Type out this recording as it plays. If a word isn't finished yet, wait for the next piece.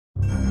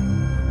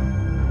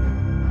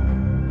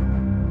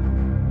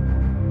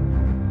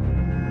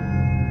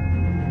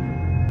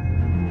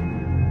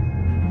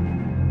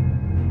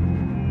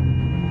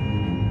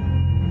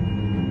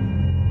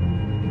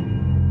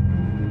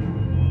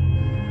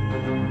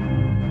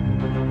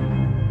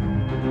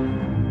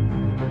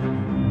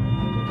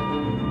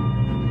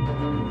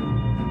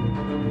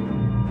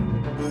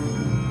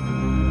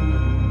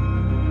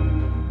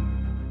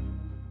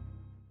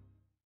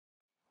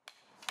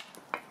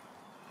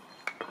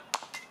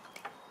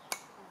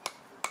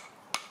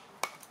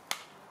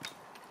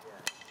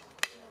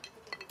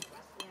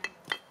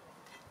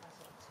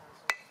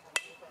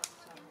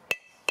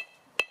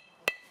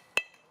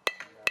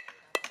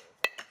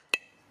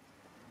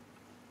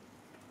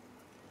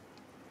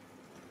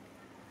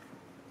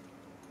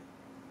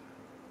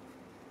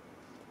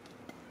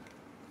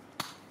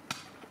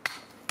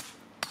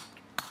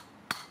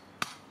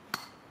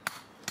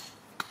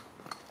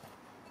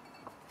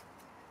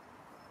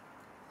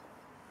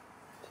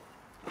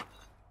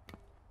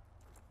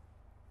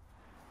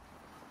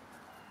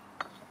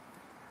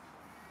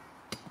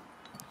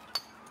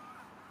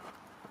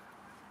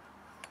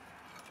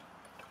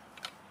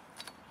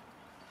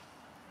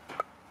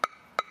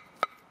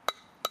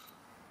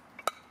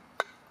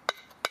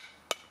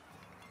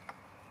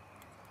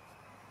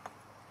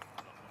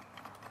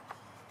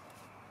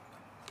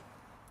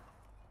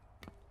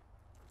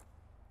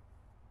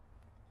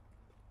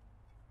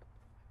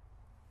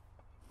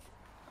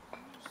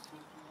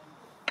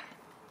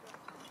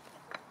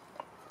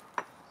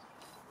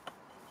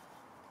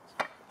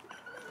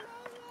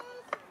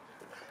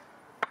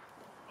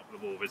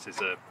wall. This is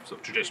a sort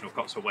of traditional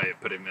Cotswold way of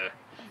putting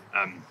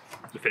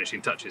the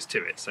finishing touches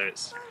to it. So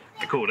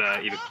they're called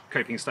either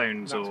coping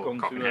stones or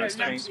coping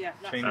stones.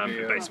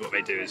 Basically what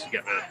they do is you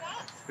get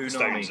the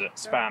stones that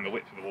span the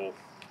width of the wall,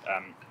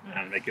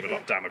 and they give a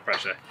lot of downward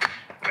pressure.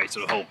 They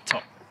sort of hold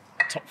top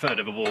third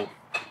of the wall,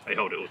 they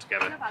hold it all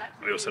together.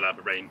 They also allow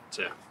the rain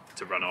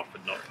to run off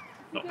and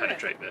not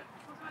penetrate the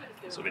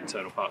sort of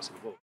internal parts of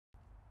the wall.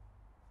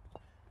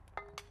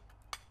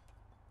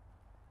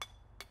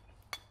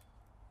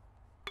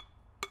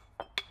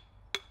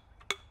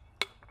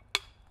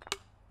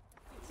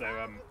 So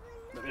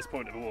at this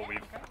point of the wall we've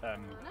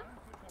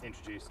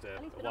introduced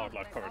a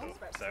wildlife corridor,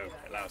 so it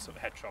allows sort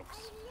of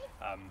hedgehogs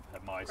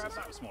and mice and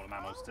sort of smaller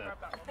mammals to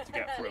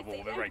get through a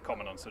wall. They're very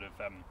common on sort of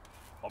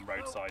on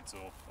roadsides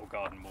or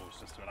garden walls,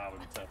 just to allow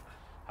them to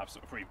have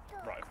sort of free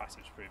rite of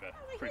passage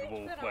through the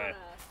wall, where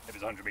if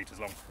it's 100 metres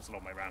long, it's a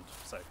long way round.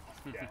 So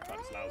yeah, that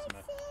just allows them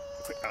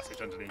a quick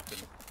passage underneath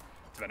and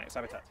to their next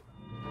habitat.